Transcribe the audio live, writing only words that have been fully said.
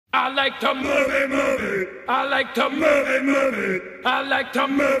I like to move it, move it. I like to move it, move it. I like to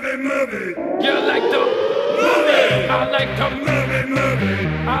move it, move it. You like to move it. I like to move it, move it.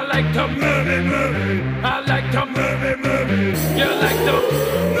 I like to move it, move it. I like to move it, move it. You like to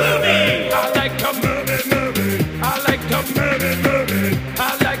move it. I like to move it, move it. I like to move it, move it.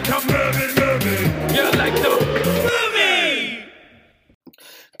 I like to move it, move it. You like to move it.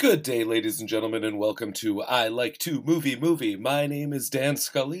 Good day, ladies and gentlemen, and welcome to I Like to Movie. My name is Dan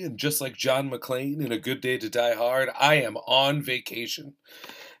Scully, and just like John McClane in A Good Day to Die Hard, I am on vacation.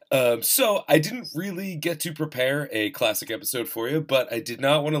 So I didn't really get to prepare a classic episode for you, but I did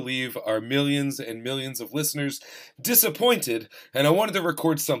not want to leave our millions and millions of listeners disappointed, and I wanted to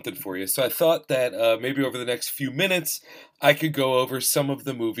record something for you. So I thought that maybe over the next few minutes, I could go over some of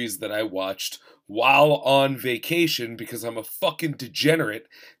the movies that I watched while on vacation because I'm a fucking degenerate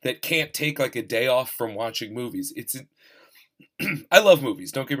that can't take like a day off from watching movies. I love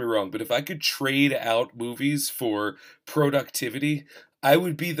movies, don't get me wrong, but if I could trade out movies for productivity, I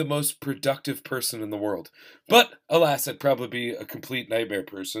would be the most productive person in the world. But alas, I'd probably be a complete nightmare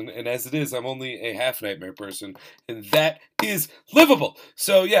person, and as it is, I'm only a half nightmare person, and that is livable.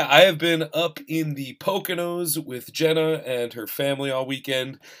 So yeah, I have been up in the Poconos with Jenna and her family all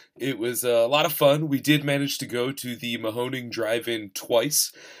weekend. It was a lot of fun. We did manage to go to the Mahoning Drive-In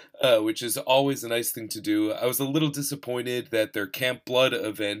twice, which is always a nice thing to do. I was a little disappointed that their Camp Blood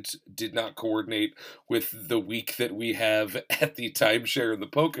event did not coordinate with the week that we have at the timeshare in the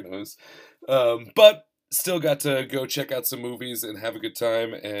Poconos. But still got to go check out some movies and have a good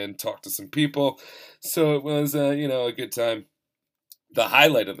time and talk to some people. So it was, a good time. The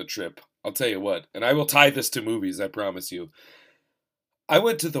highlight of the trip, I'll tell you what, and I will tie this to movies, I promise you. I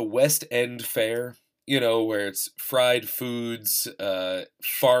went to the West End Fair, where it's fried foods,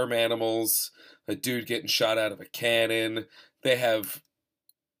 farm animals, a dude getting shot out of a cannon. They have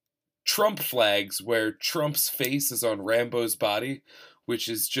Trump flags where Trump's face is on Rambo's body, which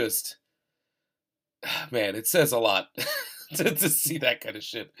is just, man, it says a lot to see that kind of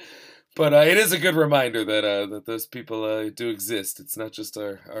shit. But it is a good reminder that those people do exist. It's not just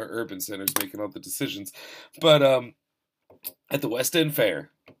our urban centers making all the decisions. But at the West End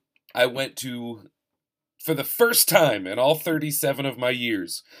Fair, I went to, for the first time in all 37 of my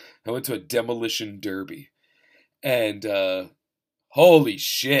years, I went to a demolition derby. And holy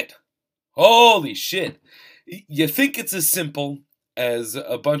shit. Holy shit. You think it's as simple as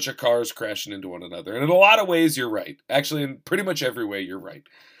a bunch of cars crashing into one another. And in a lot of ways, you're right. Actually, in pretty much every way, you're right.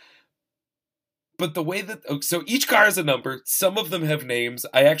 But the way that, so each car has a number. Some of them have names.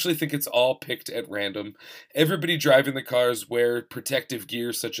 I actually think it's all picked at random. Everybody driving the cars wear protective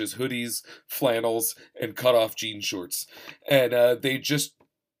gear such as hoodies, flannels, and cut-off jean shorts. And they just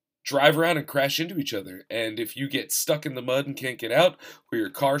drive around and crash into each other. And if you get stuck in the mud and can't get out, or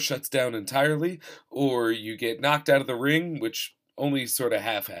your car shuts down entirely, or you get knocked out of the ring, which only sort of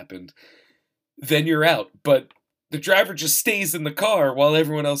half happened, then you're out. But the driver just stays in the car while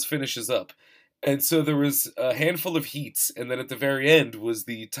everyone else finishes up. And so there was a handful of heats, and then at the very end was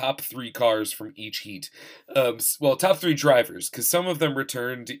the top 3 cars from each heat. Top 3 drivers, because some of them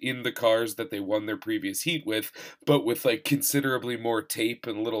returned in the cars that they won their previous heat with, but with like considerably more tape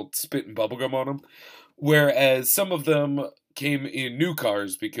and little spit and bubblegum on them. Whereas some of them came in new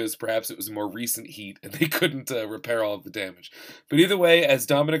cars because perhaps it was a more recent heat and they couldn't repair all of the damage. But either way, as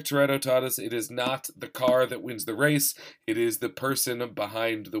Dominic Toretto taught us, it is not the car that wins the race, it is the person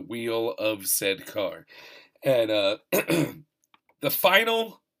behind the wheel of said car. And the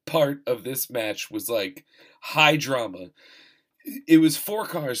final part of this match was like high drama. It was 4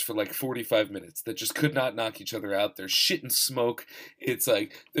 cars for like 45 minutes that just could not knock each other out. There's shit and smoke. It's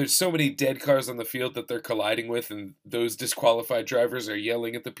like there's so many dead cars on the field that they're colliding with, and those disqualified drivers are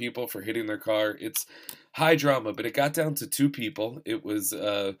yelling at the people for hitting their car. It's high drama, but it got down to 2 people. It was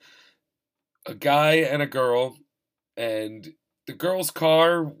a guy and a girl, and the girl's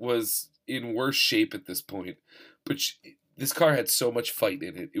car was in worse shape at this point, but this car had so much fight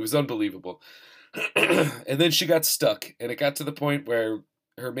in it. It was unbelievable. And then she got stuck, and it got to the point where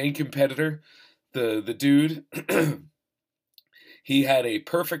her main competitor, the dude, he had a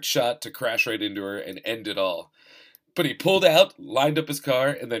perfect shot to crash right into her and end it all. But he pulled out, lined up his car,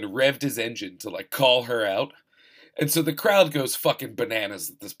 and then revved his engine to like call her out. And so the crowd goes fucking bananas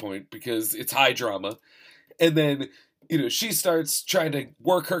at this point because it's high drama. And then she starts trying to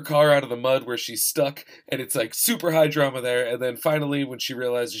work her car out of the mud where she's stuck, and it's like super high drama there. And then finally, when she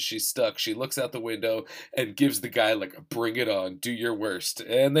realizes she's stuck, she looks out the window and gives the guy like a bring it on, do your worst.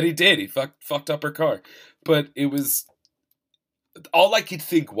 And then he did. He fucked up her car. But it was all I could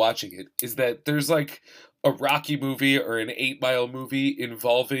think watching it is that there's like a Rocky movie or an 8 Mile movie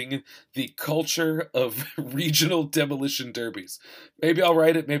involving the culture of regional demolition derbies. Maybe I'll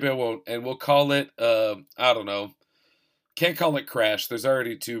write it, maybe I won't, and we'll call it, I don't know. Can't call it Crash. There's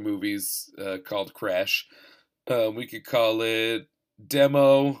already 2 movies called Crash. We could call it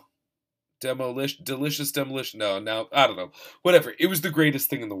Delicious Demolition. No, I don't know. Whatever. It was the greatest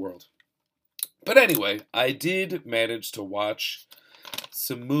thing in the world. But anyway, I did manage to watch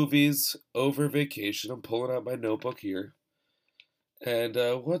some movies over vacation. I'm pulling out my notebook here. And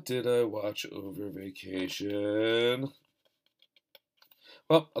what did I watch over vacation?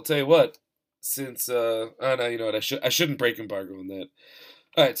 Well, I'll tell you what. Since oh no, you know what? I shouldn't break embargo on that.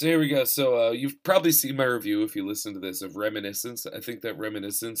 All right, so here we go. So you've probably seen my review if you listen to this of Reminiscence. I think that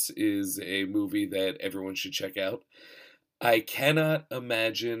Reminiscence is a movie that everyone should check out. I cannot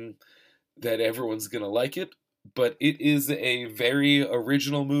imagine that everyone's gonna like it, but it is a very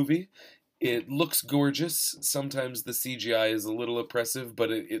original movie. It looks gorgeous. Sometimes the CGI is a little oppressive, but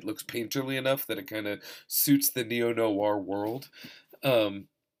it looks painterly enough that it kind of suits the neo-noir world. Um,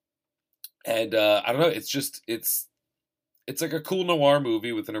 and I don't know, it's like a cool noir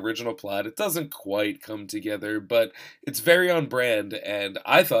movie with an original plot. It doesn't quite come together, but it's very on brand and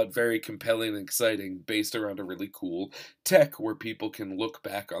I thought very compelling and exciting based around a really cool tech where people can look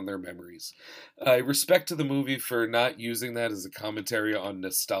back on their memories. I respect to the movie for not using that as a commentary on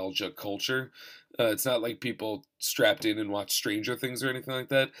nostalgia culture. It's not like people strapped in and watch Stranger Things or anything like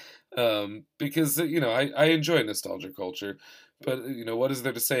that, because, I enjoy nostalgia culture. But, what is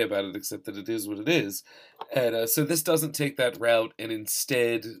there to say about it except that it is what it is? And so this doesn't take that route and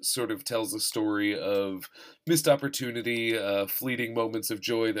instead sort of tells a story of missed opportunity, fleeting moments of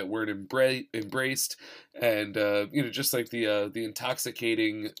joy that weren't embraced, and, just like the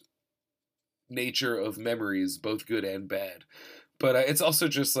intoxicating nature of memories, both good and bad. But it's also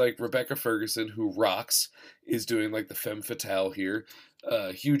just like Rebecca Ferguson, who rocks, is doing like the femme fatale here.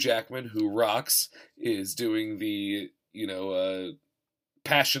 Hugh Jackman, who rocks, is doing the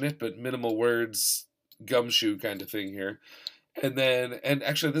passionate but minimal words gumshoe kind of thing here. And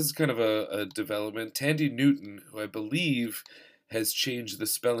actually, this is kind of a development. Tandy Newton, who I believe has changed the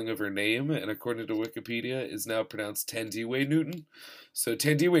spelling of her name, and according to Wikipedia, is now pronounced Tandiwe Newton. So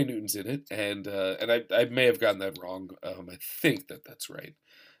Tandiwe Newton's in it, and I may have gotten that wrong. I think that's right.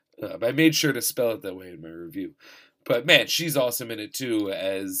 But I made sure to spell it that way in my review. But man, she's awesome in it too,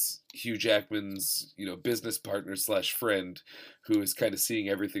 as Hugh Jackman's business partner slash friend, who is kind of seeing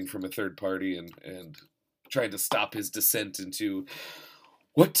everything from a third party and trying to stop his descent into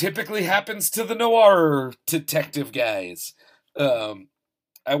what typically happens to the noir detective guys.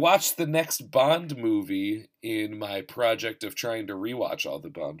 I watched the next Bond movie in my project of trying to rewatch all the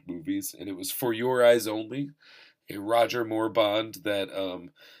Bond movies, and it was For Your Eyes Only, a Roger Moore Bond that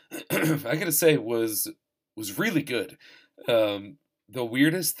I gotta say was really good. The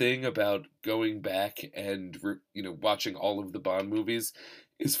weirdest thing about going back and watching all of the Bond movies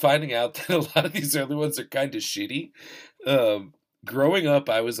is finding out that a lot of these early ones are kind of shitty. Growing up,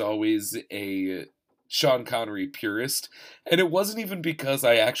 I was always a Sean Connery purist, and it wasn't even because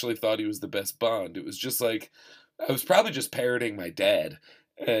I actually thought he was the best Bond. It was just like I was probably just parroting my dad.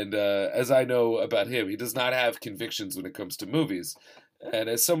 And as I know about him, he does not have convictions when it comes to movies. And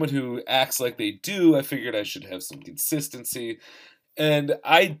as someone who acts like they do, I figured I should have some consistency. And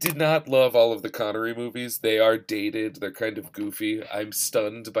I did not love all of the Connery movies. They are dated. They're kind of goofy. I'm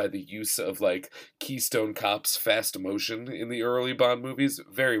stunned by the use of, like, Keystone Cops fast motion in the early Bond movies.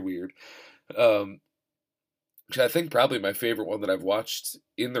 Very weird. I think probably my favorite one that I've watched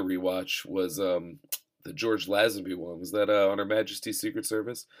in the rewatch was the George Lazenby one. Was that on Her Majesty's Secret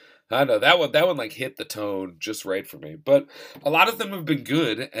Service? I know that one like hit the tone just right for me. But a lot of them have been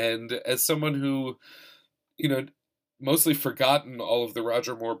good, and as someone who, mostly forgotten all of the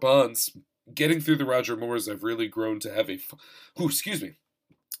Roger Moore Bonds, getting through the Roger Moores, I've really grown to have excuse me.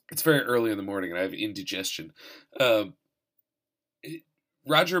 It's very early in the morning and I have indigestion.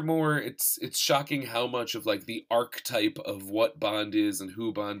 Roger Moore, it's shocking how much of like the archetype of what Bond is and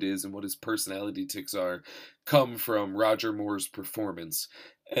who Bond is and what his personality tics are come from Roger Moore's performance.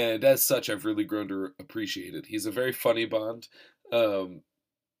 And as such, I've really grown to appreciate it. He's a very funny Bond.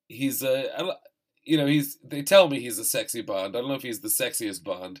 He's they tell me he's a sexy Bond. I don't know if he's the sexiest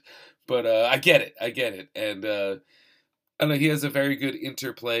Bond, but I get it. And I know he has a very good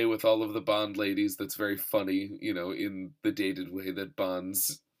interplay with all of the Bond ladies that's very funny, in the dated way that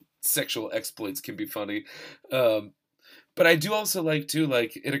Bond's sexual exploits can be funny. But I do also like, too,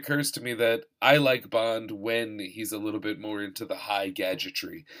 it occurs to me that I like Bond when he's a little bit more into the high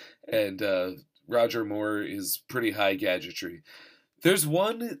gadgetry. And Roger Moore is pretty high gadgetry. There's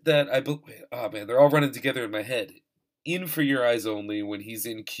one that oh man, they're all running together in my head. In For Your Eyes Only, when he's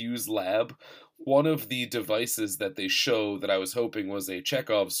in Q's lab, one of the devices that they show that I was hoping was a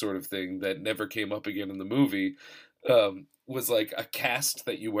Chekhov sort of thing that never came up again in the movie, was like a cast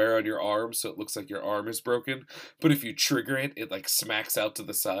that you wear on your arm so it looks like your arm is broken. But if you trigger it, it like smacks out to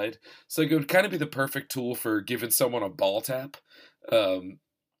the side. So like, it would kind of be the perfect tool for giving someone a ball tap. Um,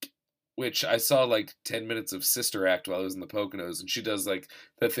 which I saw like 10 minutes of Sister Act while I was in the Poconos, and she does like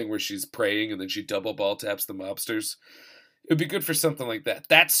that thing where she's praying and then she double ball taps the mobsters. It would be good for something like that.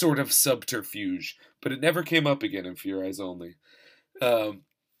 That sort of subterfuge, but it never came up again in For Your Eyes Only. Um,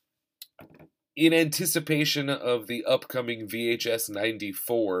 in anticipation of the upcoming VHS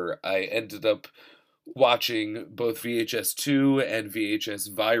 94, I ended up watching both VHS 2 and VHS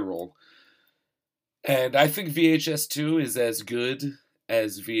Viral. And I think VHS 2 is as good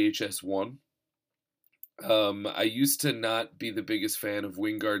as VHS 1. I used to not be the biggest fan of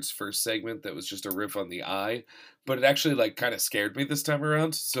Wingard's first segment that was just a riff on the eye, but it actually like kind of scared me this time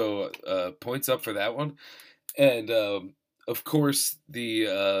around, so points up for that one. And of course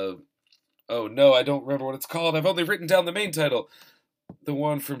oh no, I don't remember what it's called. I've only written down the main title. The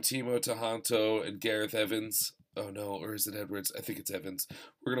one from Timo Tahanto and Gareth Evans. Oh no, or is it Edwards? I think it's Evans.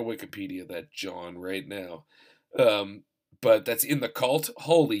 We're gonna Wikipedia that John right now. But that's In the Cult.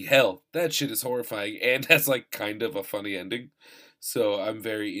 Holy hell, that shit is horrifying and has like kind of a funny ending. So I'm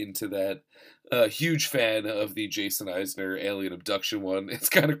very into that. Huge fan of the Jason Eisner alien abduction one. It's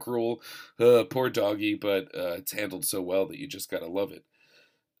kind of cruel, poor doggy, but it's handled so well that you just gotta love it.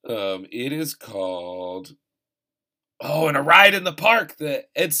 It is called and A Ride in the Park, the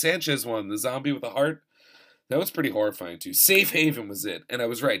Ed Sanchez one, the zombie with a heart. That was pretty horrifying too. Safe Haven was it, and I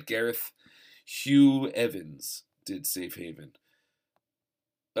was right. Gareth Hugh Evans did Safe Haven.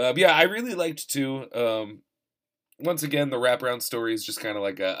 Yeah, I really liked too. Once again, the wraparound story is just kind of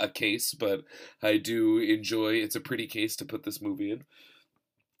like a case, but I do enjoy. It's a pretty case to put this movie in.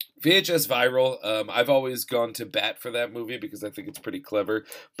 VHS Viral, I've always gone to bat for that movie because I think it's pretty clever,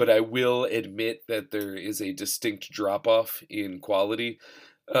 but I will admit that there is a distinct drop-off in quality.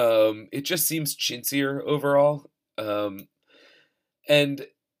 It just seems chintzier overall. And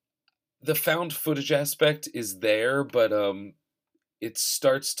the found footage aspect is there, but it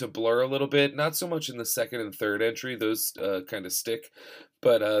starts to blur a little bit. Not so much in the second and third entry; those kind of stick.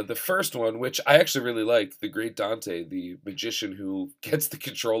 But the first one, which I actually really liked, the Great Dante, the magician who gets the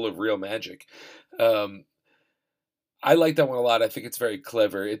control of real magic. I like that one a lot. I think it's very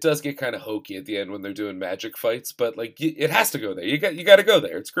clever. It does get kind of hokey at the end when they're doing magic fights, but like it has to go there. You got to go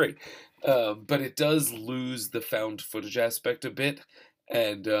there. It's great. But it does lose the found footage aspect a bit.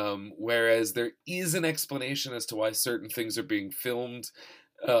 And whereas there is an explanation as to why certain things are being filmed,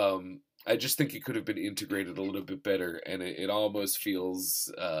 I just think it could have been integrated a little bit better, and it almost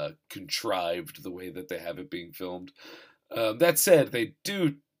feels contrived the way that they have it being filmed. That said, they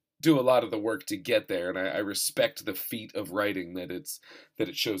do a lot of the work to get there, and I respect the feat of writing that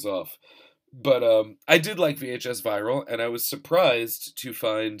it shows off. But I did like VHS Viral, and I was surprised to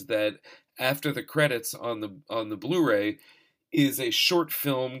find that after the credits on the Blu-ray is a short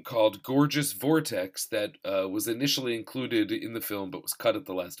film called Gorgeous Vortex that was initially included in the film but was cut at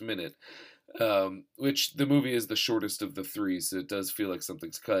the last minute. Which the movie is the shortest of the three, so it does feel like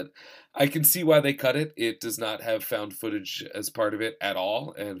something's cut. I can see why they cut it. It does not have found footage as part of it at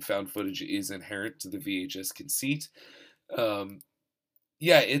all, and found footage is inherent to the VHS conceit.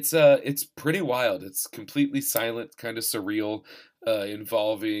 Yeah, it's pretty wild. It's completely silent, kind of surreal,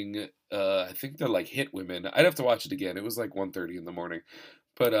 involving I think they're like hit women. I'd have to watch it again. It was like 1:30 in the morning.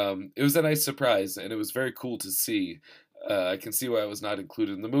 But it was a nice surprise, and it was very cool to see. I can see why it was not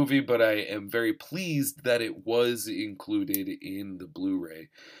included in the movie, but I am very pleased that it was included in the Blu-ray.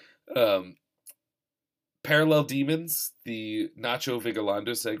 Parallel Demons, the Nacho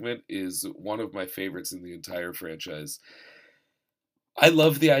Vigalondo segment, is one of my favorites in the entire franchise. I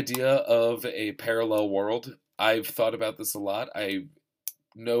love the idea of a parallel world. I've thought about this a lot. I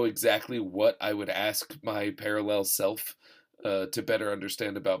know exactly what I would ask my parallel self to better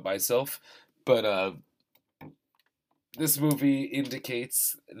understand about myself. But this movie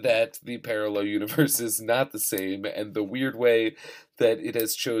indicates that the parallel universe is not the same, and the weird way that it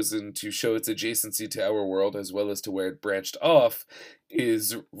has chosen to show its adjacency to our world as well as to where it branched off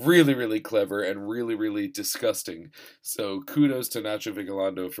is really, really clever and really, really disgusting. So kudos to Nacho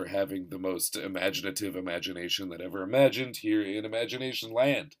Vigalondo for having the most imaginative imagination that ever imagined here in Imagination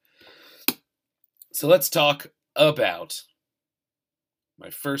Land. So let's talk about my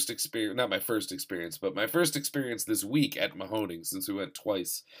first experience, not my first experience, but my first experience this week at Mahoning, since we went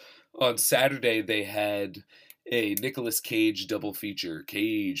twice. On Saturday, they had a Nicolas Cage double feature,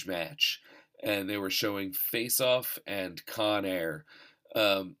 Cage Match, and they were showing Face Off and Con Air.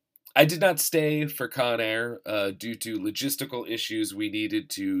 I did not stay for Con Air due to logistical issues. We needed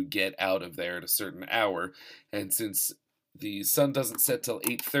to get out of there at a certain hour, and since the sun doesn't set till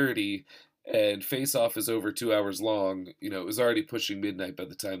 8:30, and Face Off is over 2 hours long, it was already pushing midnight by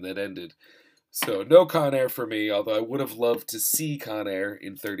the time that ended. So no Con Air for me, although I would have loved to see Con Air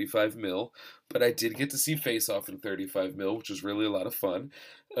in 35 mil, but I did get to see Face Off in 35 mil, which was really a lot of fun.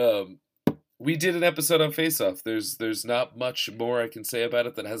 We did an episode on Face Off. There's not much more I can say about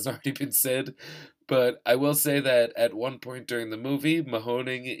it that hasn't already been said, but I will say that at one point during the movie,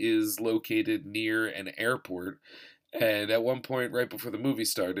 Mahoning is located near an airport, and at one point right before the movie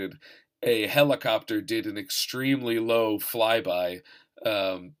started, a helicopter did an extremely low flyby.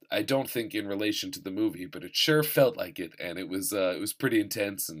 I don't think in relation to the movie, but it sure felt like it, and it was pretty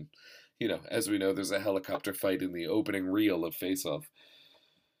intense. And as we know, there's a helicopter fight in the opening reel of Face Off.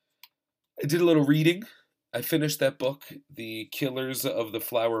 I did a little reading. I finished that book, The Killers of the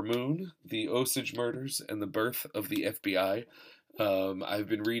Flower Moon, The Osage Murders, and the Birth of the FBI. I've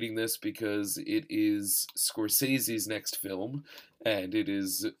been reading this because it is Scorsese's next film, and it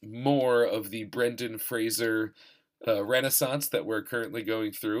is more of the Brendan Fraser renaissance that we're currently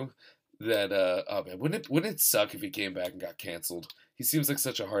going through. That oh man, wouldn't it suck if he came back and got canceled? He seems like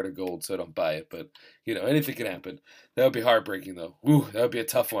such a heart of gold, so I don't buy it. But anything can happen. That would be heartbreaking, though. Ooh, that would be a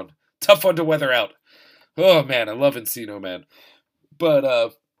tough one. Tough one to weather out. Oh man, I love Encino Man.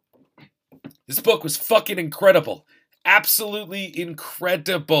 But this book was fucking incredible. Absolutely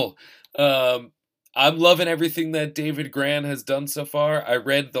incredible. I'm loving everything that David Grann has done so far. I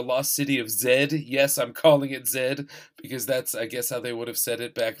read The Lost City of Zed. Yes, I'm calling it Zed because that's, I guess, how they would have said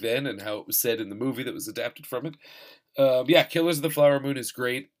it back then and how it was said in the movie that was adapted from it. Yeah, Killers of the Flower Moon is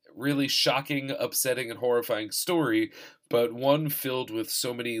great. Really shocking, upsetting, and horrifying story, but one filled with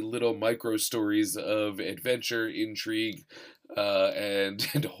so many little micro stories of adventure, intrigue,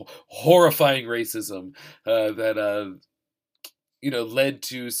 and horrifying racism that led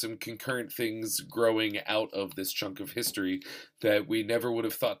to some concurrent things growing out of this chunk of history that we never would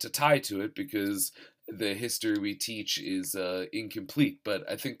have thought to tie to it because the history we teach is incomplete. But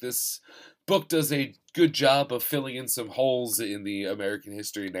I think this book does a good job of filling in some holes in the American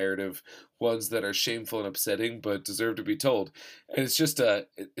history narrative, ones that are shameful and upsetting but deserve to be told. And it's just a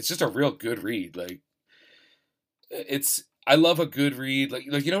real good read. I love a good read. Like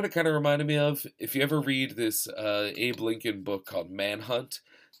you know what it kind of reminded me of? If you ever read this Abe Lincoln book called Manhunt,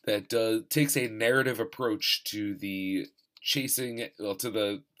 that takes a narrative approach to the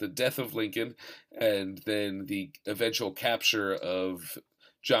to the death of Lincoln and then the eventual capture of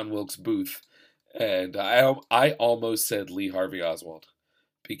John Wilkes Booth. And I almost said Lee Harvey Oswald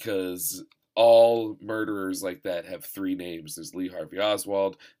because all murderers like that have three names. There's Lee Harvey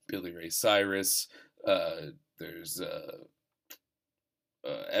Oswald, Billy Ray Cyrus, there's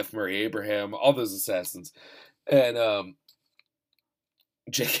F. Murray Abraham, all those assassins, and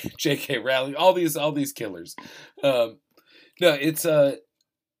J.K. Rowling, all these killers. No,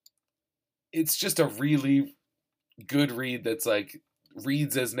 it's just a really good read that's like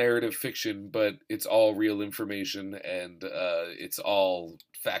reads as narrative fiction, but it's all real information and it's all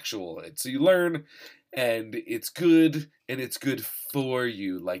factual. And so you learn, and it's good for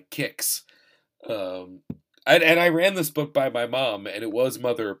you, like Kicks. And I ran this book by my mom, and it was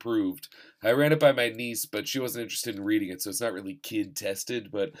mother approved. I ran it by my niece, but she wasn't interested in reading it, so it's not really kid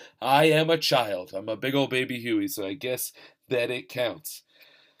tested. But I am a child. I'm a big old baby Huey, so I guess that it counts.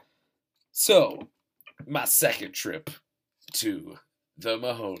 So, my second trip to the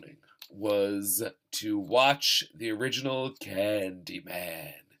Mahoning was to watch the original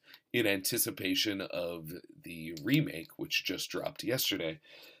Candyman in anticipation of the remake, which just dropped yesterday.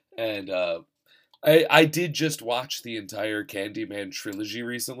 And I did just watch the entire Candyman trilogy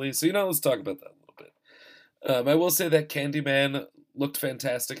recently, so let's talk about that a little bit. I will say that Candyman looked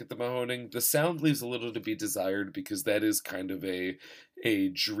fantastic at the Mahoning. The sound leaves a little to be desired because that is kind of a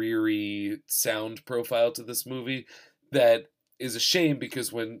dreary sound profile to this movie that is a shame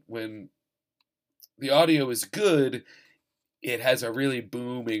because when the audio is good, it has a really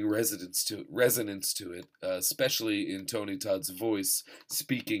booming resonance to it, especially in Tony Todd's voice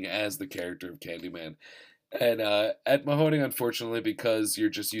speaking as the character of Candyman. And at Mahoning, unfortunately, because you're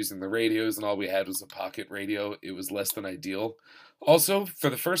just using the radios and all we had was a pocket radio, it was less than ideal. Also, for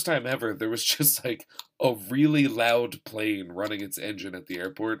the first time ever, there was just like a really loud plane running its engine at the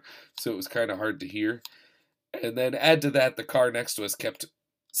airport, so it was kind of hard to hear. And then add to that, the car next to us kept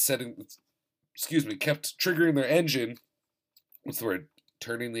triggering their engine. What's the word?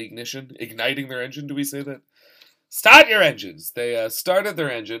 Igniting their engine? Do we say that? Start your engines. They started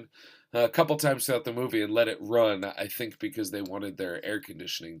their engine a couple times throughout the movie and let it run, I think because they wanted their air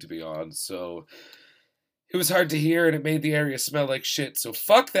conditioning to be on. So it was hard to hear and it made the area smell like shit. So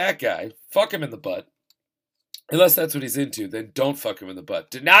fuck that guy. Fuck him in the butt. Unless that's what he's into, then don't fuck him in the butt.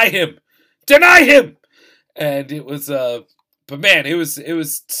 Deny him! Deny him! And it was but man, it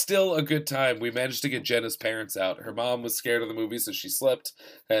was still a good time. We managed to get Jenna's parents out. Her mom was scared of the movie, so she slept,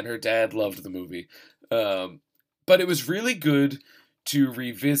 and her dad loved the movie. But it was really good to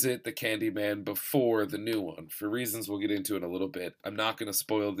revisit the Candyman before the new one, for reasons we'll get into in a little bit. I'm not going to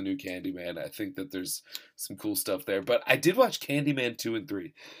spoil the new Candyman. I think that there's some cool stuff there. But I did watch Candyman 2 and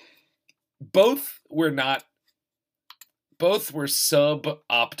 3. Both were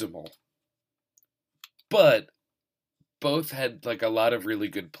suboptimal. But both had like a lot of really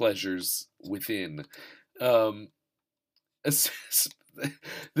good pleasures within. The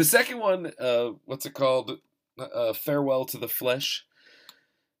second one, what's it called? Farewell to the Flesh.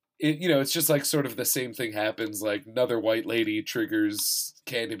 It's just like sort of the same thing happens. Like another white lady triggers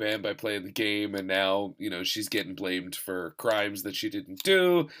Candyman by playing the game, and now she's getting blamed for crimes that she didn't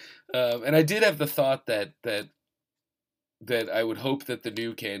do. And I did have the thought that I would hope that the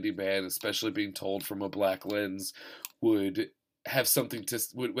new Candyman, especially being told from a black lens, would have something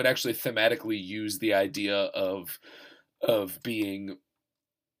would actually thematically use the idea of being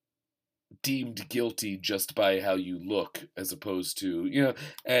deemed guilty just by how you look, as opposed to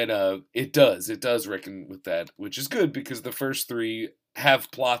and it does reckon with that, which is good because the first three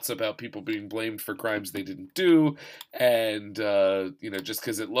have plots about people being blamed for crimes they didn't do, and just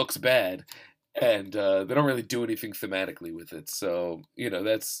because it looks bad. And they don't really do anything thematically with it, so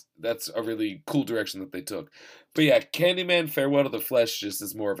that's a really cool direction that they took. But yeah, Candyman: Farewell to the Flesh just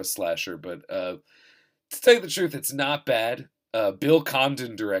is more of a slasher. But to tell you the truth, it's not bad. Bill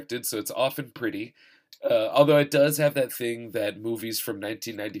Condon directed, so it's often pretty. Although it does have that thing that movies from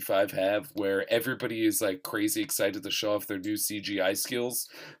 1995 have, where everybody is like crazy excited to show off their new CGI skills,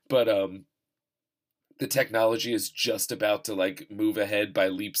 but the technology is just about to like move ahead by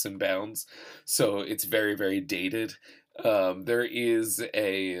leaps and bounds, so it's very, very dated. There is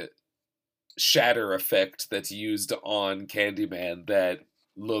a shatter effect that's used on Candyman that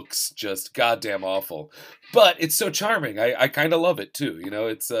looks just goddamn awful, but it's so charming. I kind of love it too.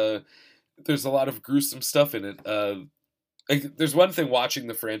 It's there's a lot of gruesome stuff in it. There's one thing watching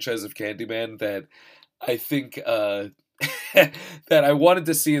the franchise of Candyman that I think that I wanted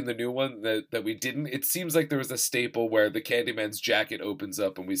to see in the new one that we didn't. It seems like there was a staple where the Candyman's jacket opens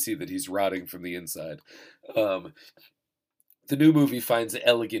up and we see that he's rotting from the inside. The new movie finds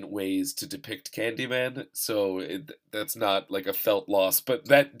elegant ways to depict Candyman, so that's not like a felt loss, but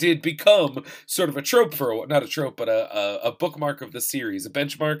that did become sort of a trope not a trope, but a bookmark of the series, a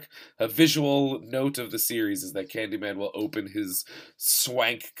benchmark, a visual note of the series is that Candyman will open his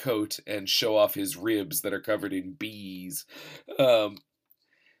swank coat and show off his ribs that are covered in bees. But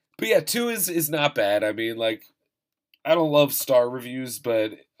yeah, 2 is not bad. I mean, like, I don't love star reviews,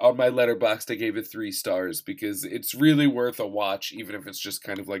 but on my Letterboxd I gave it 3 stars because it's really worth a watch, even if it's just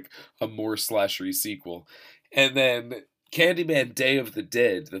kind of like a more slashery sequel. And then Candyman: Day of the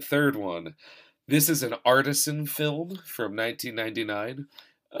Dead, the third one. This is an artisan film from 1999.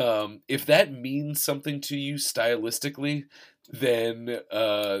 If that means something to you stylistically, then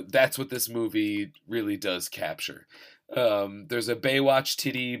that's what this movie really does capture. There's a Baywatch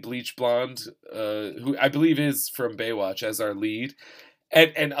titty bleach blonde, who I believe is from Baywatch, as our lead.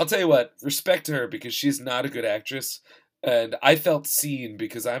 And I'll tell you what, respect to her because she's not a good actress. And I felt seen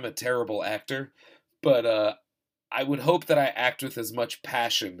because I'm a terrible actor. But I would hope that I act with as much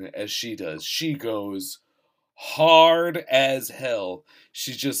passion as she does. She goes hard as hell.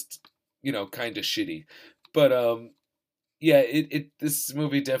 She's just, kind of shitty. But yeah, this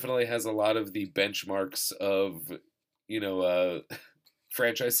movie definitely has a lot of the benchmarks of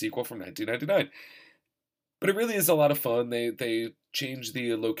franchise sequel from 1999. But it really is a lot of fun. They changed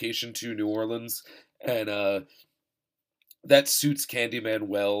the location to New Orleans, and that suits Candyman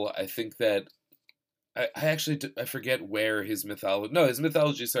well. I think that I forget where his mythology. No, his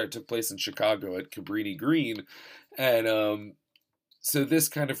mythology took place in Chicago at Cabrini Green, and so this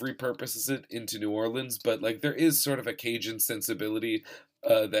kind of repurposes it into New Orleans. But like there is sort of a Cajun sensibility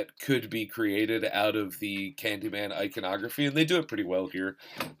that could be created out of the Candyman iconography, and they do it pretty well here.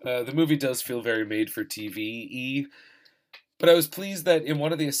 The movie does feel very made for TV-y, but I was pleased that in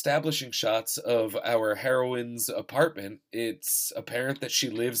one of the establishing shots of our heroine's apartment, it's apparent that she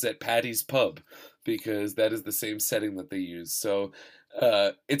lives at Patty's Pub, because that is the same setting that they use. So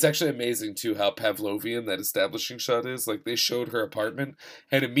It's actually amazing too how Pavlovian that establishing shot is. Like they showed her apartment,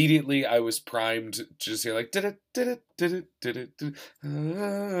 and immediately I was primed to just hear like did it did it did it did it did it,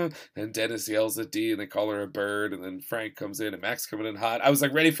 and Dennis yells at Dee, and they call her a bird, and then Frank comes in, and Max coming in hot. I was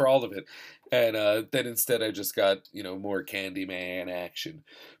like ready for all of it, and then instead I just got more Candyman action.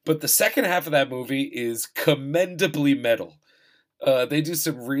 But the second half of that movie is commendably metal. They do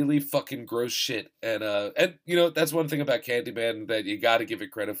some really fucking gross shit, and that's one thing about Candyman that you got to give it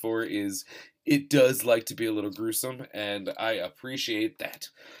credit for is it does like to be a little gruesome, and I appreciate that.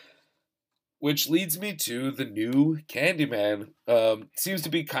 Which leads me to the new Candyman. Seems to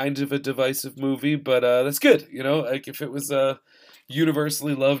be kind of a divisive movie, but that's good. Like if it was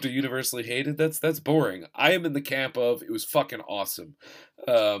universally loved or universally hated, that's boring. I am in the camp of it was fucking awesome.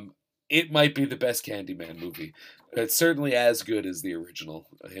 It might be the best Candyman movie. It's certainly as good as the original,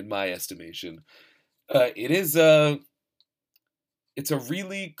 in my estimation. It's a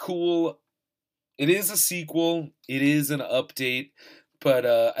really cool. It is a sequel. It is an update, but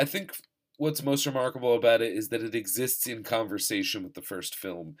I think what's most remarkable about it is that it exists in conversation with the first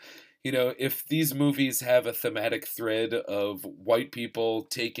film. If these movies have a thematic thread of white people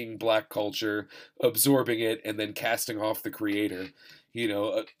taking black culture, absorbing it, and then casting off the creator,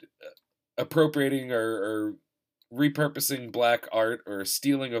 appropriating or repurposing black art or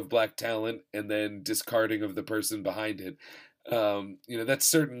stealing of black talent and then discarding of the person behind it. That's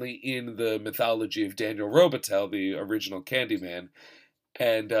certainly in the mythology of Daniel Robitel, the original Candyman.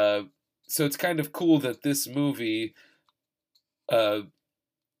 And so it's kind of cool that this movie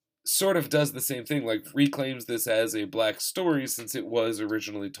sort of does the same thing, like reclaims this as a black story since it was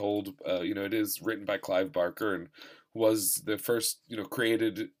originally told, it is written by Clive Barker and was the first,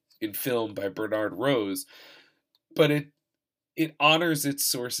 created in film by Bernard Rose. But it honors its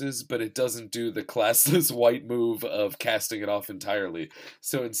sources, but it doesn't do the classless white move of casting it off entirely.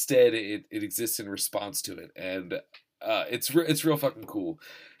 So instead, it exists in response to it, and it's real fucking cool.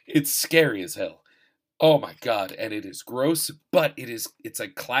 It's scary as hell. Oh my god, and it is gross, but it's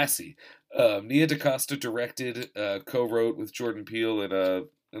like classy. Nia DaCosta directed, co-wrote with Jordan Peele and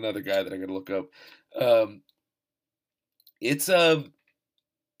another guy that I gotta look up.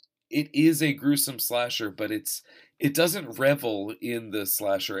 It is a gruesome slasher, but it doesn't revel in the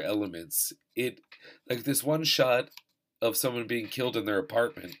slasher elements. It like this one shot of someone being killed in their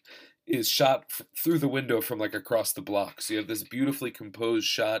apartment is shot through the window from like across the block. So you have this beautifully composed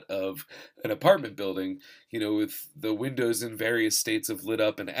shot of an apartment building, with the windows in various states of lit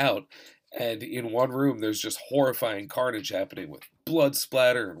up and out. And in one room, there's just horrifying carnage happening with blood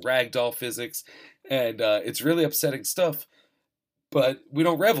splatter and ragdoll physics. And it's really upsetting stuff. But we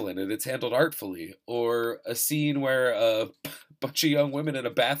don't revel in it. It's handled artfully. Or a scene where a bunch of young women in a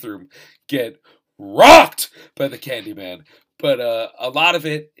bathroom get rocked by the Candyman. But a lot of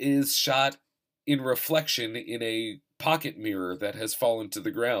it is shot in reflection in a pocket mirror that has fallen to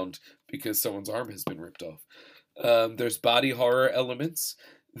the ground because someone's arm has been ripped off. There's body horror elements.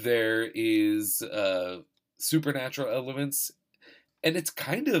 There is supernatural elements. And it's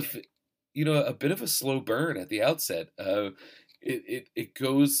kind of, a bit of a slow burn at the outset. It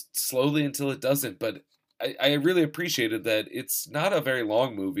goes slowly until it doesn't, but I really appreciated that it's not a very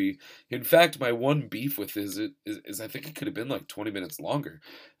long movie. In fact, my one beef with is I think it could have been like 20 minutes longer.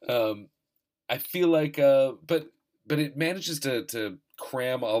 I feel like, but it manages to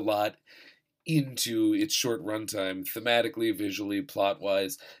cram a lot into its short runtime, thematically, visually,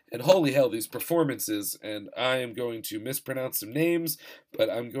 plot-wise, and holy hell, these performances, and I am going to mispronounce some names, but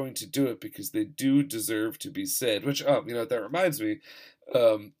I'm going to do it because they do deserve to be said, which, that reminds me,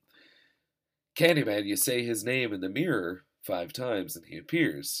 Candyman, you say his name in the mirror 5 times and he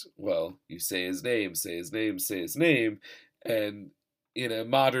appears. Well, you say his name, say his name, say his name, and in a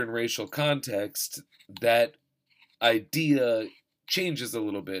modern racial context, that idea changes a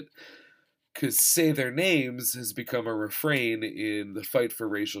little bit. Because say their names has become a refrain in the fight for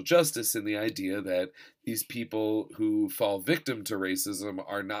racial justice, and the idea that these people who fall victim to racism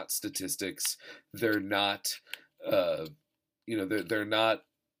are not statistics. They're not, they're not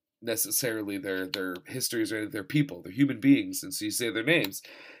necessarily their histories or anything. They're people. They're human beings, and so you say their names.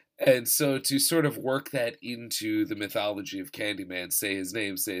 And so to sort of work that into the mythology of Candyman, say his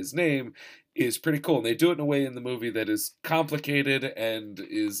name, is pretty cool. And they do it in a way in the movie that is complicated and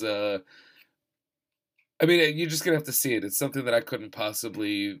is you're just going to have to see it. It's something that I couldn't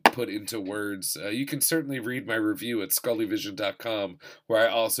possibly put into words. You can certainly read my review at scullyvision.com, where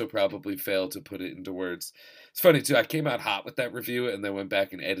I also probably failed to put it into words. It's funny, too. I came out hot with that review and then went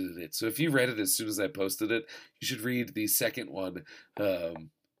back and edited it. So if you read it as soon as I posted it, you should read the second one,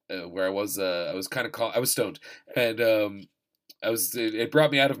 where I was kind of I was stoned. And it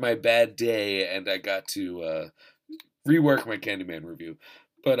brought me out of my bad day, and I got to rework my Candyman review.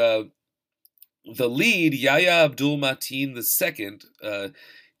 But the lead, Yahya Abdul-Mateen II,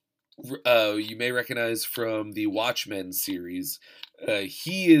 you may recognize from the Watchmen series.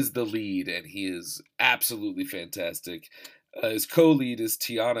 He is the lead, and he is absolutely fantastic. His co-lead is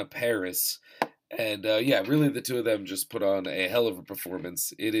Tiana Paris. And really the two of them just put on a hell of a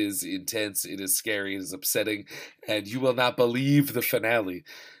performance. It is intense, it is scary, it is upsetting, and you will not believe the finale.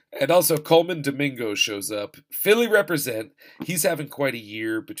 And also, Coleman Domingo shows up. Philly represent. He's having quite a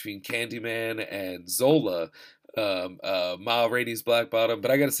year between Candyman and Zola, Ma Rainey's Black Bottom.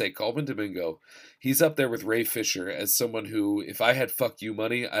 But I gotta say, Coleman Domingo, he's up there with Ray Fisher as someone who, if I had fuck you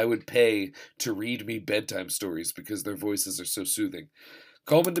money, I would pay to read me bedtime stories because their voices are so soothing.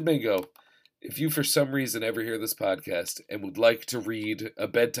 Coleman Domingo, if you for some reason ever hear this podcast and would like to read a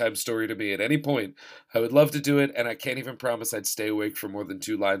bedtime story to me at any point, I would love to do it, and I can't even promise I'd stay awake for more than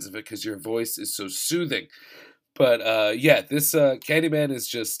 2 lines of it because your voice is so soothing. But this Candyman is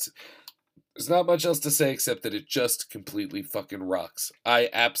just... There's not much else to say except that it just completely fucking rocks. I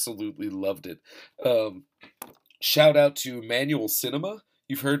absolutely loved it. Shout out to Manual Cinema.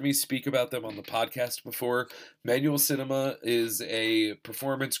 You've heard me speak about them on the podcast before. Manual Cinema is a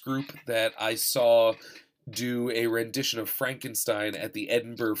performance group that I saw do a rendition of Frankenstein at the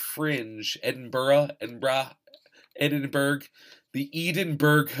Edinburgh Fringe, the Edinburgh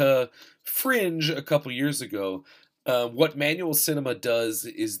Fringe a couple years ago. What Manual Cinema does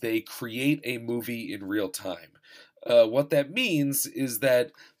is they create a movie in real time. What that means is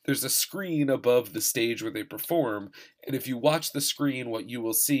that there's a screen above the stage where they perform, and if you watch the screen, what you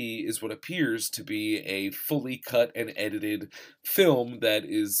will see is what appears to be a fully cut and edited film that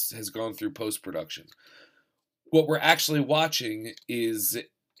has gone through post-production. What we're actually watching is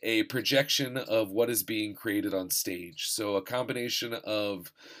a projection of what is being created on stage. So a combination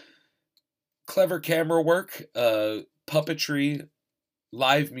of clever camera work, puppetry,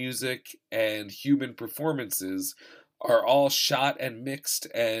 live music, and human performances are all shot and mixed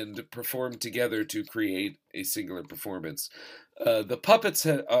and performed together to create a singular performance. The puppets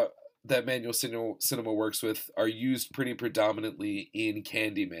that Manual Cinema works with are used pretty predominantly in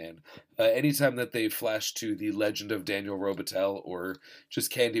Candyman. Anytime that they flash to the legend of Daniel Robitel or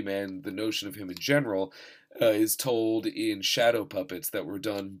just Candyman, the notion of him in general is told in shadow puppets that were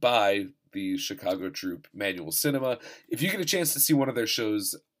done by the Chicago troupe Manual Cinema. If you get a chance to see one of their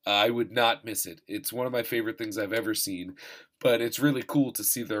shows, I would not miss it. It's one of my favorite things I've ever seen, but it's really cool to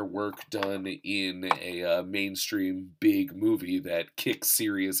see their work done in a mainstream big movie that kicks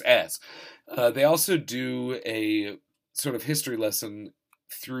serious ass. They also do a sort of history lesson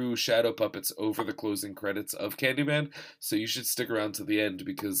through shadow puppets over the closing credits of Candyman, so you should stick around to the end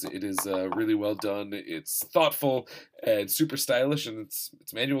because it is really well done. It's thoughtful and super stylish, and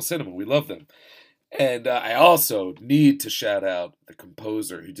it's Manual Cinema. We love them. And I also need to shout out the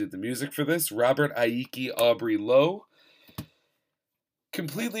composer who did the music for this, Robert Aiki Aubrey Lowe.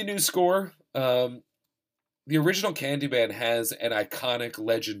 Completely new score. The original Candyman has an iconic,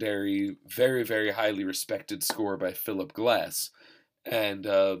 legendary, very, very highly respected score by Philip Glass. And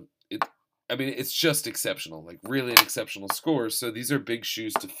it's just exceptional, like really an exceptional score. So these are big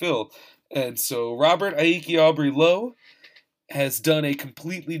shoes to fill. And so Robert Aiki Aubrey Lowe has done a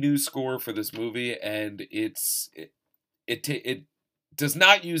completely new score for this movie, and it does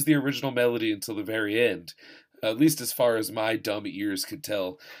not use the original melody until the very end, at least as far as my dumb ears could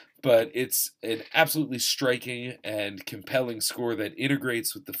tell. But it's an absolutely striking and compelling score that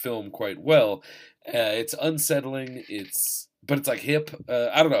integrates with the film quite well. It's unsettling. But it's like hip.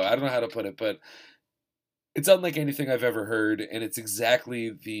 I don't know how to put it, but it's unlike anything I've ever heard, and it's exactly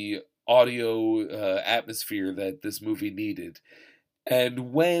the audio atmosphere that this movie needed.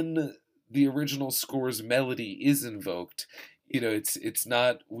 And when the original score's melody is invoked, it's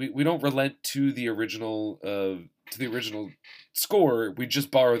not, we don't relent to the original score. We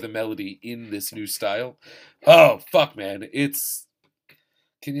just borrow the melody in this new style. Oh fuck, man,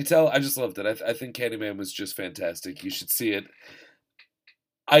 can you tell? I just loved it. I think Candyman was just fantastic. You should see it.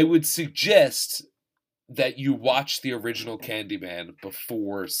 I would suggest that you watch the original Candyman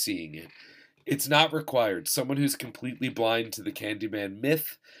before seeing it. It's not required. Someone who's completely blind to the Candyman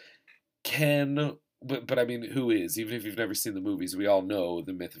myth can, but I mean, who is? Even if you've never seen the movies, we all know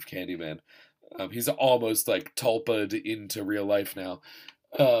the myth of Candyman. He's almost like tulpa'd into real life now.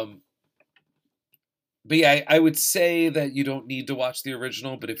 But yeah, I would say that you don't need to watch the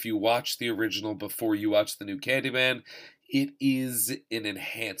original, but if you watch the original before you watch the new Candyman, it is an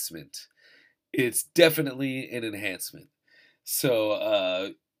enhancement. It's definitely an enhancement.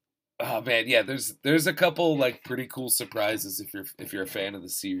 So, Oh man, yeah, there's a couple like pretty cool surprises if you're a fan of the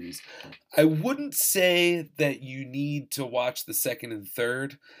series. I wouldn't say that you need to watch the second and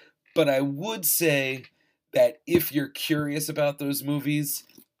third, but I would say that if you're curious about those movies,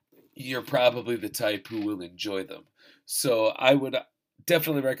 you're probably the type who will enjoy them. So I would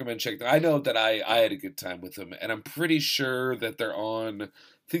definitely recommend checking them. I know that I had a good time with them, and I'm pretty sure that they're on. I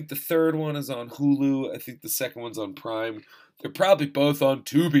think the third one is on Hulu. I think the second one's on Prime. They're probably both on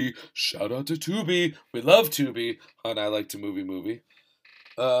Tubi. Shout out to Tubi. We love Tubi on I Like to Movie.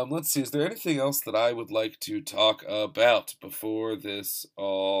 Let's see. Is there anything else that I would like to talk about before this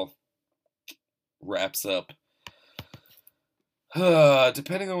all wraps up?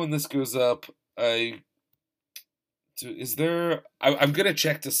 Depending on when this goes up, I'm gonna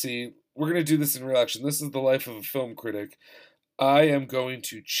check to see. We're gonna do this in real action. This is the life of a film critic. I am going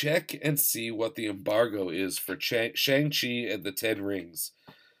to check and see what the embargo is for Shang-Chi and the Ten Rings.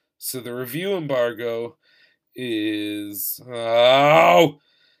 So the review embargo is I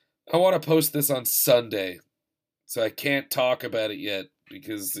want to post this on Sunday, so I can't talk about it yet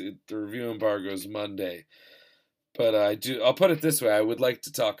because the review embargo is Monday. But I'll put it this way: I would like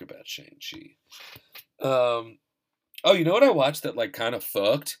to talk about Shang-Chi. Oh, you know what I watched that like kind of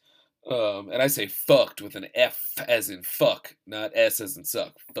fucked? And I say fucked with an F as in fuck, not S as in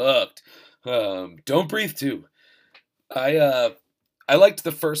suck. Fucked. Don't Breathe 2. I liked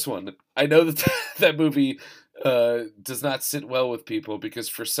the first one. I know that that movie does not sit well with people because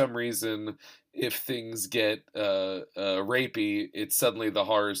for some reason, if things get rapey, it's suddenly the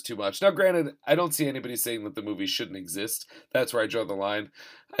horror is too much. Now, granted, I don't see anybody saying that the movie shouldn't exist. That's where I draw the line.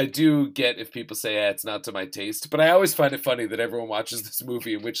 I do get if people say, it's not to my taste, but I always find it funny that everyone watches this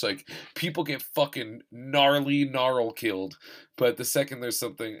movie in which, like, people get fucking gnarl killed, but the second there's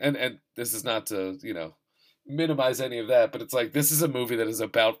something, and this is not to, minimize any of that, but it's like, this is a movie that is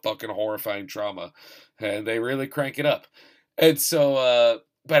about fucking horrifying trauma, and they really crank it up. And so,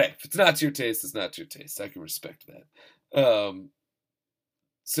 but hey, if it's not to your taste, it's not to your taste. I can respect that.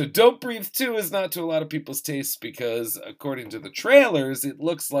 So Don't Breathe 2 is not to a lot of people's tastes because, according to the trailers, it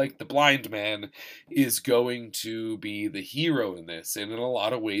looks like the blind man is going to be the hero in this, and in a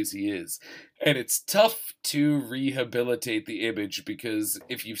lot of ways he is. And it's tough to rehabilitate the image because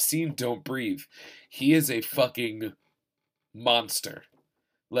if you've seen Don't Breathe, he is a fucking monster.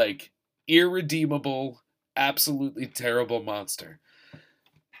 Like, irredeemable, absolutely terrible monster.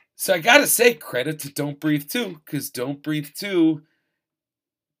 So I gotta say, credit to Don't Breathe 2, because Don't Breathe 2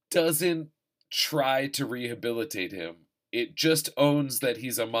 doesn't try to rehabilitate him. It just owns that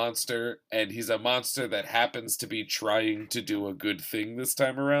he's a monster, and he's a monster that happens to be trying to do a good thing this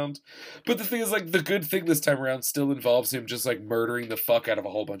time around. But the thing is, like, the good thing this time around still involves him just, like, murdering the fuck out of a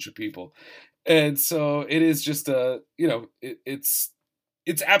whole bunch of people. And so it is just it's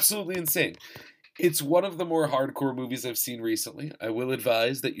absolutely insane. It's one of the more hardcore movies I've seen recently. I will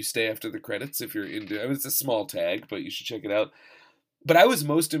advise that you stay after the credits if you're into it. I mean, it's a small tag, but you should check it out. But I was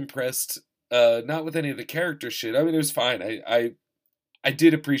most impressed, not with any of the character shit. I mean, it was fine. I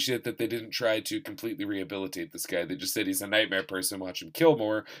did appreciate that they didn't try to completely rehabilitate this guy. They just said he's a nightmare person, watch him kill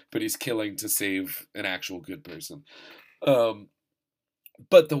more, but he's killing to save an actual good person.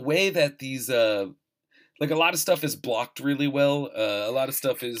 But the way that these, like, a lot of stuff is blocked really well. A lot of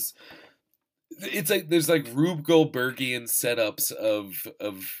stuff is, it's like, there's like Rube Goldbergian setups of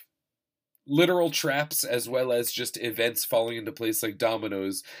literal traps as well as just events falling into place like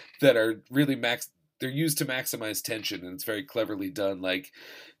dominoes that are really they're used to maximize tension, and it's very cleverly done. Like,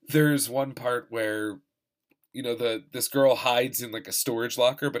 there's one part where this girl hides in like a storage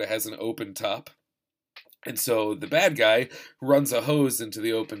locker, but it has an open top, and so the bad guy runs a hose into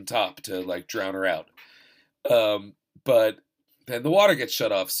the open top to like drown her out. But then the water gets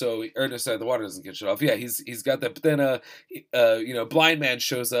shut off. The water doesn't get shut off. Yeah, he's got that. But then blind man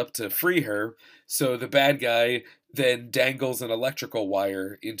shows up to free her. So the bad guy then dangles an electrical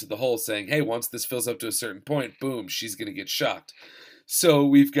wire into the hole, saying, "Hey, once this fills up to a certain point, boom, she's gonna get shocked." So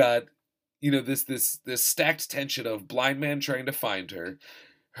we've got this stacked tension of blind man trying to find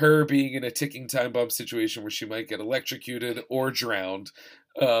her being in a ticking time bomb situation where she might get electrocuted or drowned.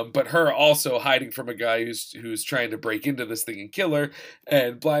 But her also hiding from a guy who's trying to break into this thing and kill her,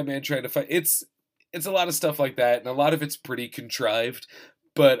 and blind man trying to fight. It's a lot of stuff like that, and a lot of it's pretty contrived,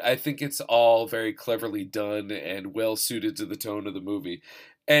 but I think it's all very cleverly done and well suited to the tone of the movie.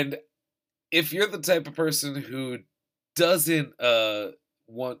 And if you're the type of person who doesn't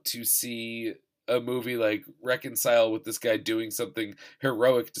want to see a movie like reconcile with this guy doing something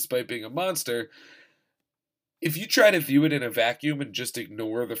heroic despite being a monster, if you try to view it in a vacuum and just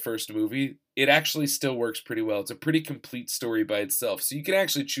ignore the first movie, it actually still works pretty well. It's a pretty complete story by itself. So you can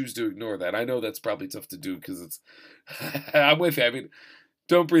actually choose to ignore that. I know that's probably tough to do because it's... I'm with you. I mean,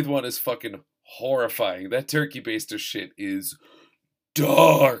 Don't Breathe 1 is fucking horrifying. That turkey baster shit is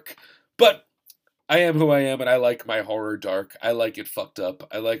dark. But I am who I am, and I like my horror dark. I like it fucked up.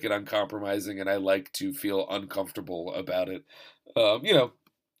 I like it uncompromising, and I like to feel uncomfortable about it.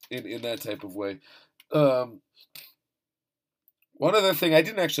 In that type of way. One other thing, I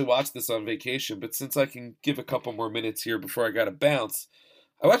didn't actually watch this on vacation, but since I can give a couple more minutes here before I gotta bounce,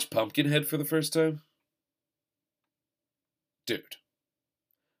 I watched Pumpkinhead for the first time. Dude.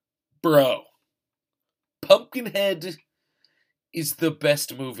 Bro. Pumpkinhead is the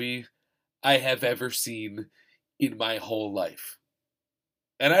best movie I have ever seen in my whole life.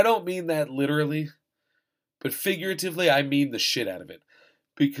 And I don't mean that literally, but figuratively, I mean the shit out of it.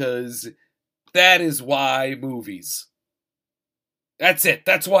 Because that is why movies. That's it.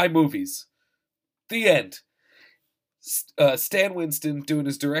 That's why movies. The end. Stan Winston doing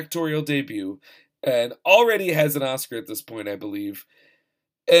his directorial debut, and already has an Oscar at this point, I believe.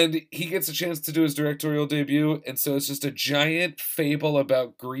 And he gets a chance to do his directorial debut, and so it's just a giant fable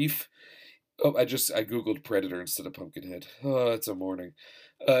about grief. Oh, I googled Predator instead of Pumpkinhead. Oh, it's a morning.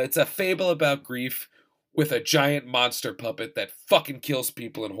 It's a fable about grief with a giant monster puppet that fucking kills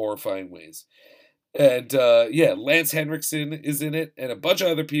people in horrifying ways. And, Lance Henriksen is in it, and a bunch of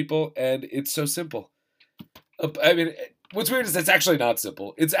other people, and it's so simple. I mean, what's weird is it's actually not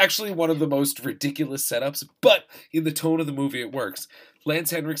simple. It's actually one of the most ridiculous setups, but in the tone of the movie, it works.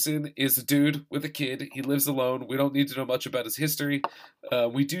 Lance Henriksen is a dude with a kid. He lives alone. We don't need to know much about his history.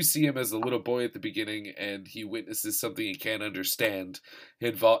 We do see him as a little boy at the beginning, and he witnesses something he can't understand.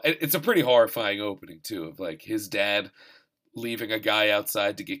 It's a pretty horrifying opening, too, of, like, his dad leaving a guy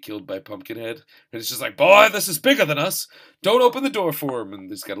outside to get killed by Pumpkinhead. And it's just like, boy, this is bigger than us. Don't open the door for him. And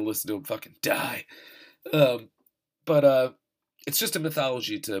just gotta listen to him fucking die. But it's just a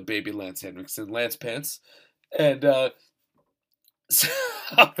mythology to baby Lance Henriksen, Lance Pants. And, oh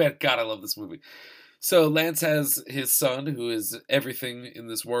man, God, I love this movie. So Lance has his son, who is everything in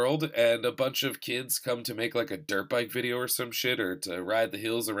this world, and a bunch of kids come to make like a dirt bike video or some shit, or to ride the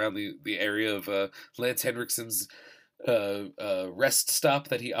hills around the area of Lance Henriksen's rest stop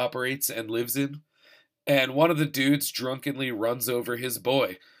that he operates and lives in. And one of the dudes drunkenly runs over his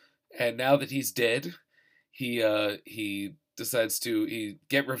boy. And now that he's dead, he decides to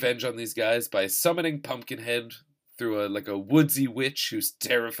get revenge on these guys by summoning Pumpkinhead through a woodsy witch who's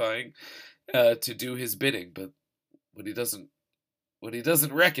terrifying, to do his bidding. But what he doesn't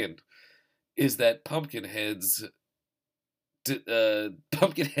reckon is that Pumpkinhead's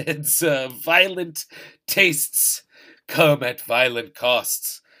violent tastes come at violent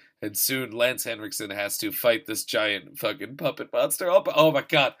costs. And soon Lance Henriksen has to fight this giant fucking puppet monster. Oh my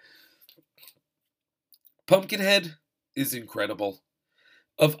god. Pumpkinhead is incredible.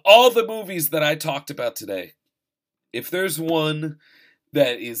 Of all the movies that I talked about today, if there's one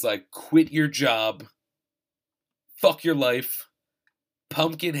that is like, quit your job, fuck your life,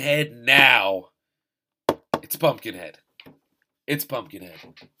 Pumpkinhead now, it's Pumpkinhead. It's Pumpkinhead.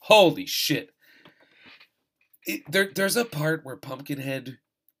 Holy shit. There's a part where Pumpkinhead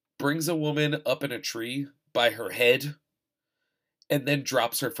brings a woman up in a tree by her head and then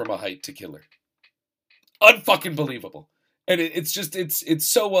drops her from a height to kill her. Unfucking believable. And it's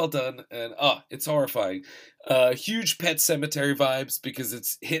so well done, and it's horrifying. Huge Pet Sematary vibes, because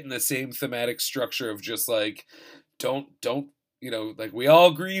it's hitting the same thematic structure of just like, don't, like, we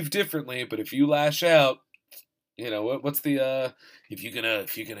all grieve differently, but if you lash out, what's the if you're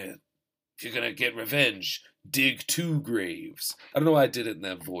gonna get revenge, dig 2 graves. I don't know why I did it in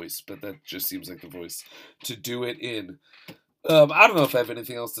that voice, but that just seems like the voice to do it in. I don't know if I have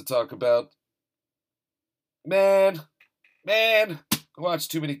anything else to talk about. Man, I watched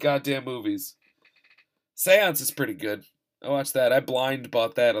too many goddamn movies. Seance is pretty good. I watched that. I blind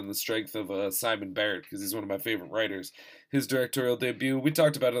bought that on the strength of Simon Barrett, because he's one of my favorite writers. His directorial debut, we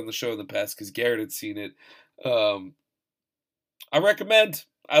talked about it on the show in the past, because Garrett had seen it. I recommend.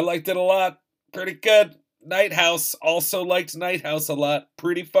 I liked it a lot. Pretty good. Night House, also liked Night House a lot.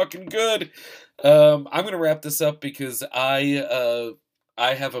 Pretty fucking good. I'm going to wrap this up because I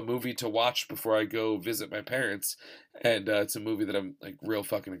have a movie to watch before I go visit my parents, and it's a movie that I'm like real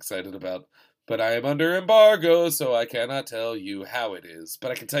fucking excited about. But I am under embargo, so I cannot tell you how it is. But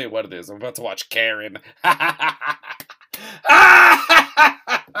I can tell you what it is. I'm about to watch Karen.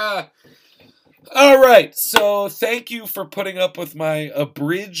 All right, so thank you for putting up with my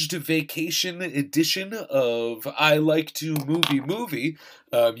abridged vacation edition of I Like to Movie.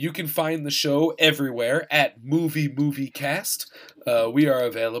 You can find the show everywhere at Moviecast. We are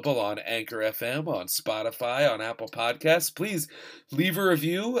available on Anchor FM, on Spotify, on Apple Podcasts. Please leave a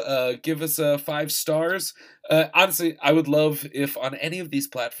review. Give us 5 stars. Honestly, I would love if on any of these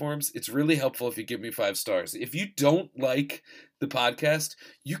platforms, it's really helpful if you give me 5 stars. If you don't like the podcast,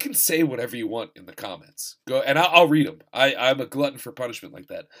 you can say whatever you want in the comments. Go and I'll read them. I'm a glutton for punishment like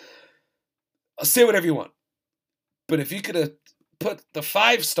that. I'll say whatever you want. But if you could have put the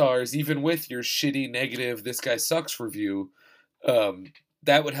 5 stars, even with your shitty negative "this guy sucks" review,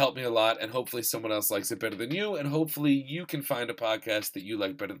 that would help me a lot, and hopefully someone else likes it better than you, and hopefully you can find a podcast that you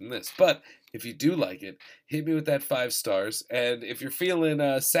like better than this. But if you do like it, hit me with that 5 stars, and if you're feeling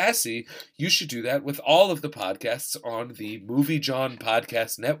sassy, you should do that with all of the podcasts on the Movie John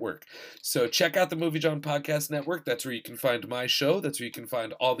Podcast Network. So check out the Movie John Podcast Network. That's where you can find my show. That's where you can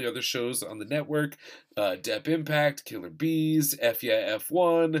find all the other shows on the network. Dep Impact, Killer Bees,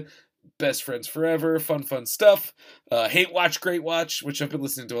 F1, Best Friends Forever, fun stuff. Hate Watch, Great Watch, which I've been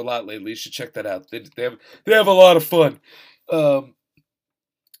listening to a lot lately. You should check that out. They have a lot of fun.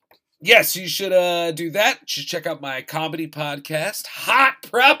 Yes, you should do that. You should check out my comedy podcast, Hot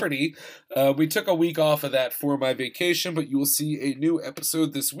Property. We took a week off of that for my vacation, but you will see a new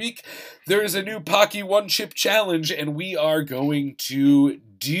episode this week. There is a new Pocky One Chip Challenge, and we are going to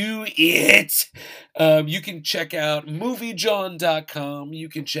do it. You can check out MovieJohn.com. You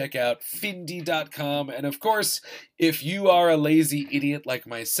can check out Findy.com. And of course, if you are a lazy idiot like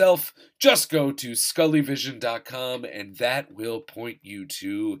myself, just go to ScullyVision.com, and that will point you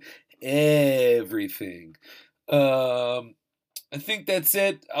to everything. I think that's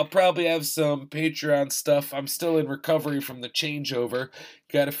it. I'll probably have some Patreon stuff. I'm still in recovery from the changeover.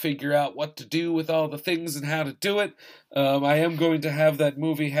 Got to figure out what to do with all the things and how to do it. I am going to have that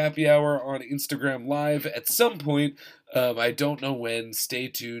movie happy hour on Instagram Live at some point. I don't know when. Stay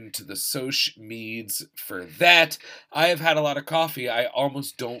tuned to the social meds for that. I have had a lot of coffee. I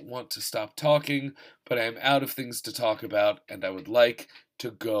almost don't want to stop talking, but I am out of things to talk about, and I would like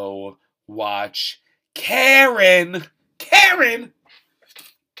to go watch Karen!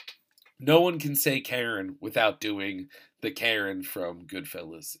 No one can say Karen without doing the Karen from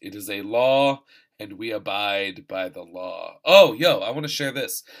Goodfellas. It is a law, and we abide by the law. Oh, I want to share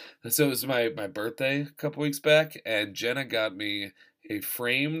this. So it was my birthday a couple weeks back, and Jenna got me a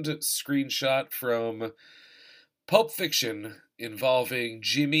framed screenshot from Pulp Fiction involving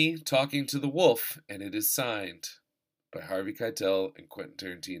Jimmy talking to the wolf, and it is signed by Harvey Keitel and Quentin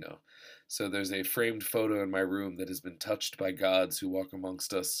Tarantino. So there's a framed photo in my room that has been touched by gods who walk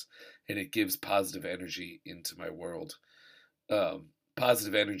amongst us, and it gives positive energy into my world.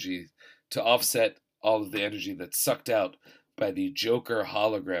 Positive energy to offset all of the energy that's sucked out by the Joker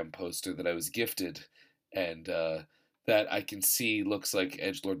hologram poster that I was gifted, and that I can see looks like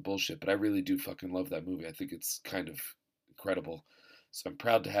edgelord bullshit, but I really do fucking love that movie. I think it's kind of incredible. So I'm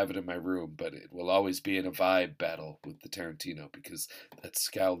proud to have it in my room, but it will always be in a vibe battle with the Tarantino, because that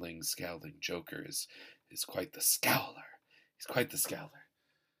scowling Joker is quite the scowler. He's quite the scowler.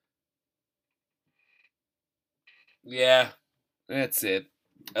 Yeah, that's it.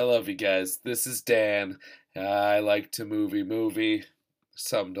 I love you guys. This is Dan. I like to movie.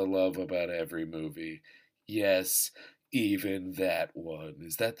 Something to love about every movie. Yes, even that one.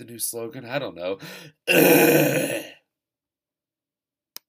 Is that the new slogan? I don't know.